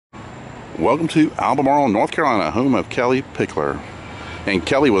Welcome to Albemarle, North Carolina, home of Kelly Pickler. And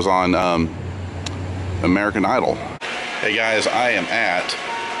Kelly was on American Idol. Hey guys, I am at,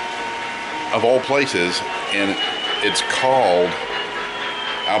 of all places, and it's called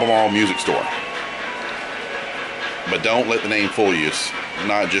Albemarle Music Store. But don't let the name fool you. It's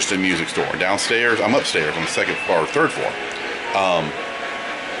not just a music store. Downstairs, I'm upstairs on the second or third floor.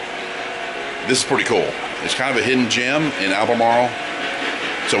 This is pretty cool. It's kind of a hidden gem in Albemarle.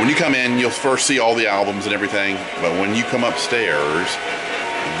 So when you come in, you'll first see all the albums and everything, but when you come upstairs,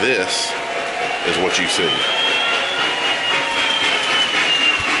 this is what you see.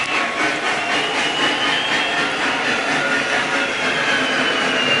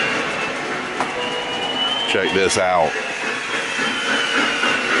 Check this out.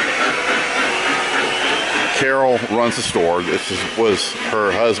 Carol runs the store. Was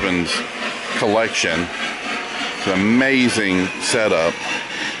her husband's collection. It's an amazing setup.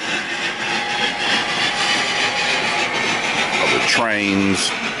 Trains.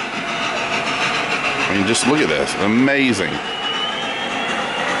 I mean, just look at this. Amazing.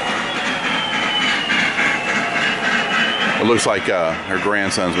 It looks like her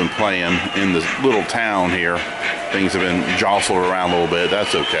grandson's been playing in this little town here. Things have been jostled around a little bit.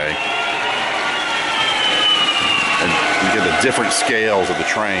 That's okay. And you get the different scales of the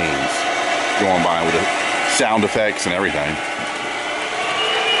trains going by with the sound effects and everything.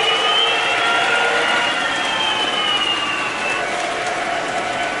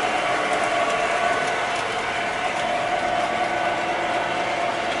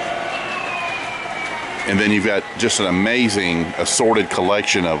 And then you've got just an amazing assorted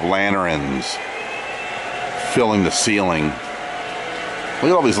collection of lanterns filling the ceiling. Look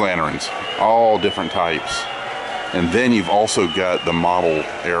at all these lanterns, all different types. And then you've also got the model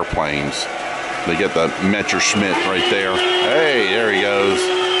airplanes. They get the Messerschmitt right there. Hey, there he goes.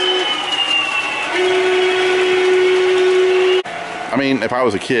 I mean, if I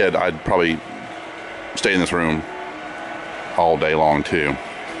was a kid, I'd probably stay in this room all day long too.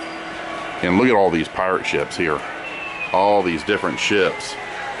 And look at all these pirate ships here. All these different ships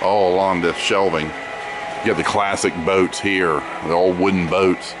all along this shelving. You got the classic boats here, the old wooden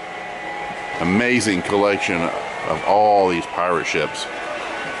boats. Amazing collection of all these pirate ships.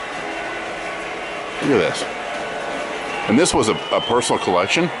 Look at this. And this was a personal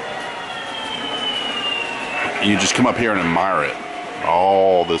collection. You just come up here and admire it.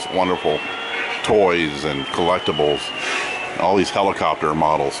 All this wonderful toys and collectibles. All these helicopter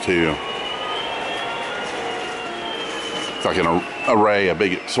models too. It's like an array, a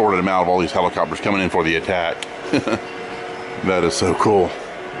big assorted amount of all these helicopters coming in for the attack. That is so cool.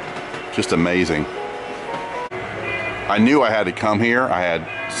 Just amazing. I knew I had to come here. I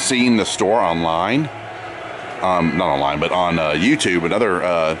had seen the store online. Not online, but on YouTube.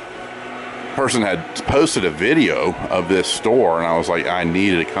 Another person had posted a video of this store, and I was like, I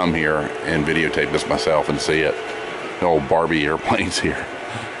needed to come here and videotape this myself and see it. The old Barbie airplanes here.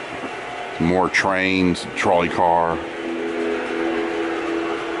 More trains, trolley car.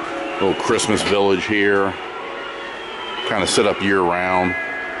 Little Christmas village here, kind of set up year round.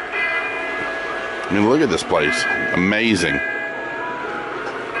 I mean, look at this place, amazing.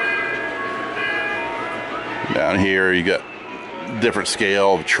 Down here you got different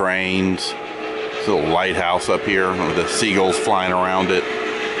scale of trains. This little lighthouse up here with the seagulls flying around it.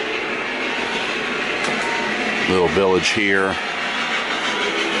 Little village here.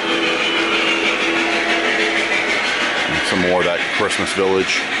 And some more of that Christmas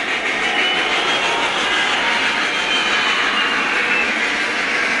village.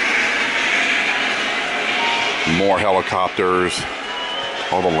 More helicopters,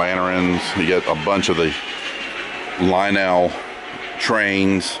 all the lanterns. You get a bunch of the Lionel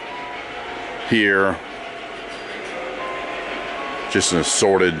trains here. Just an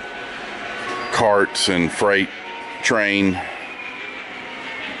assorted carts and freight train.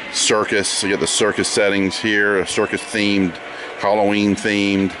 Circus, you get the circus settings here, a circus themed, Halloween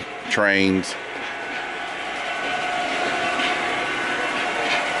themed trains.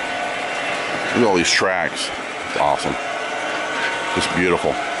 Look at all these tracks. It's awesome. Just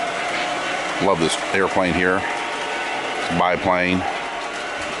beautiful. Love this airplane here. It's a biplane.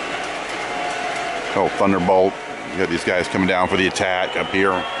 Oh, Thunderbolt. You got these guys coming down for the attack up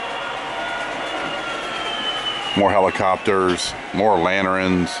here. More helicopters, more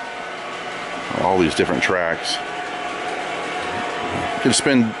lanterns. All these different tracks. You can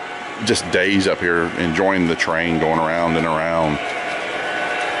spend just days up here enjoying the train going around and around.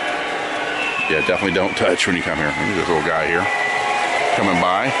 Yeah, definitely don't touch when you come here. Look at this little guy here coming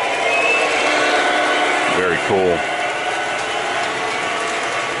by. Very cool.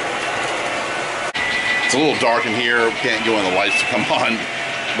 It's a little dark in here. We can't go in the lights to come on.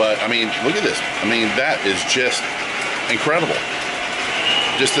 But, I mean, look at this. I mean, that is just incredible.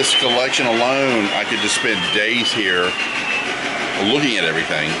 Just this collection alone, I could just spend days here looking at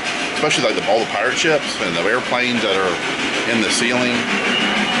everything. Especially like all the pirate ships and the airplanes that are in the ceiling.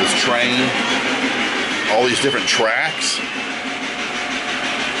 This train. All these different tracks.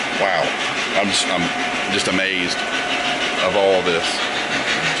 Wow. I'm just amazed of all of this.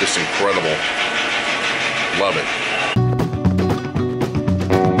 Just incredible. Love it.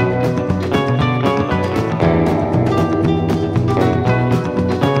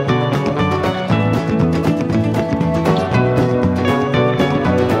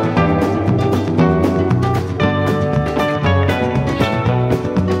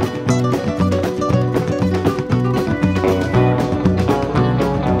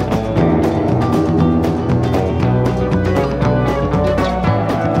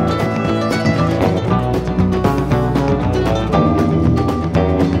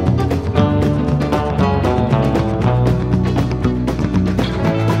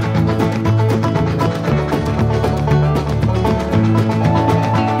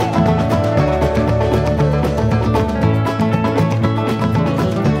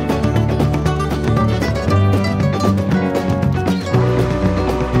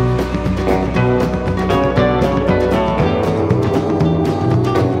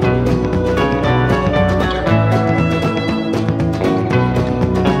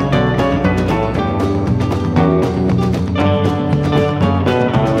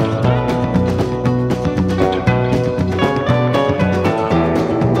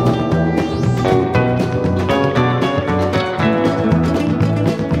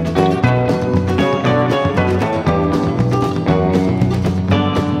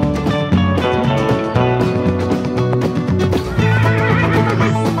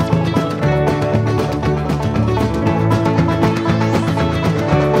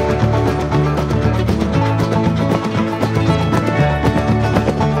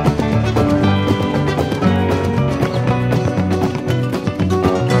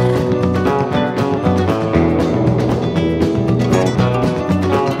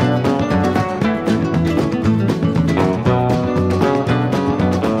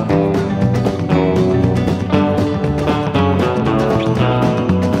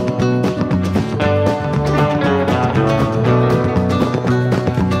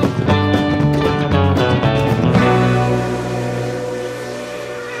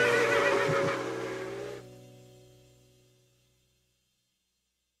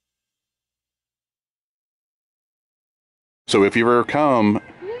 So if you ever come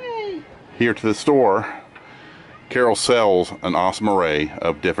here to the store, Carol sells an awesome array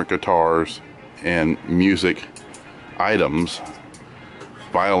of different guitars and music items,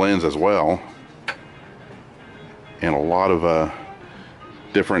 violins as well, and a lot of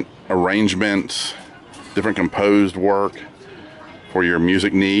different arrangements, different composed work for your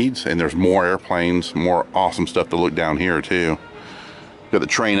music needs. And there's more airplanes, more awesome stuff to look down here too. Got the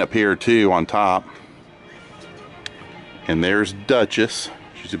train up here too on top. And there's Duchess.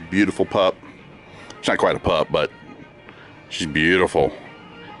 She's a beautiful pup. She's not quite a pup, but she's beautiful.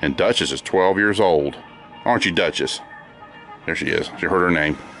 And Duchess is 12 years old. Aren't you, Duchess? There she is. She heard her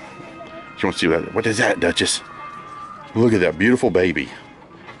name. She wants to see that. What is that, Duchess? Look at that beautiful baby.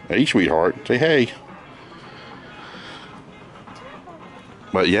 Hey, sweetheart. Say hey.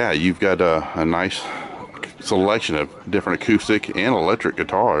 But yeah, you've got a nice selection of different acoustic and electric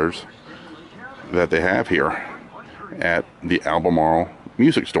guitars that they have here at the Albemarle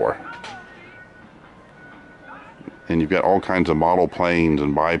Music Store. And you've got all kinds of model planes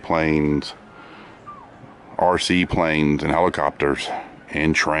and biplanes, RC planes and helicopters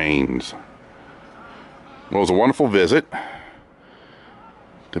and trains. Well, it was a wonderful visit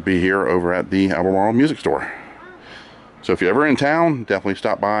to be here over at the Albemarle Music Store. So if you're ever in town, definitely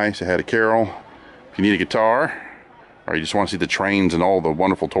stop by, say hi to Carol. If you need a guitar, or you just want to see the trains and all the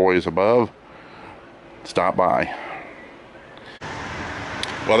wonderful toys above, stop by.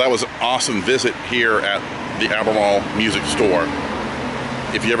 Well, that was an awesome visit here at the Albemarle Music Store.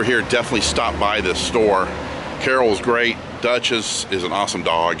 If you're ever here, definitely stop by this store. Carol was great. Duchess is an awesome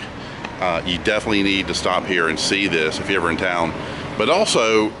dog. You definitely need to stop here and see this if you're ever in town. But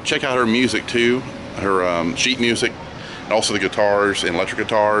also, check out her music too. Her sheet music, and also the guitars and electric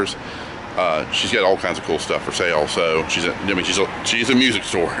guitars. She's got all kinds of cool stuff for sale. So she's a music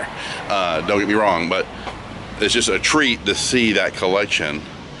store. Don't get me wrong, but it's just a treat to see that collection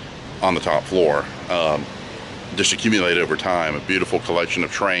on the top floor. Just accumulated over time. A beautiful collection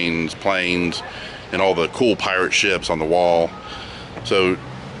of trains, planes, and all the cool pirate ships on the wall. So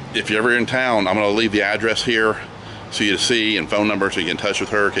if you're ever in town, I'm going to leave the address here so you to see, and phone number so you get in touch with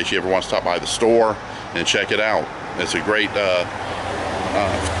her in case you ever want to stop by the store and check it out. It's a great, it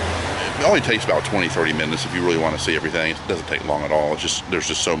only takes about 20-30 minutes if you really want to see everything. It doesn't take long at all. It's just, there's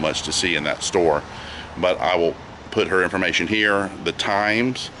just so much to see in that store. But I will put her information here, the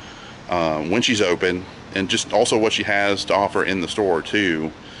times, when she's open, and just also what she has to offer in the store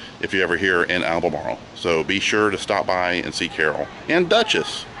too, if you're ever here in Albemarle. So be sure to stop by and see Carol. And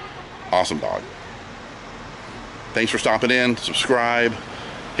Duchess, awesome dog. Thanks for stopping in. Subscribe,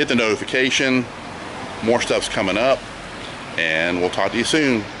 hit the notification. More stuff's coming up, and we'll talk to you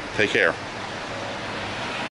soon. Take care.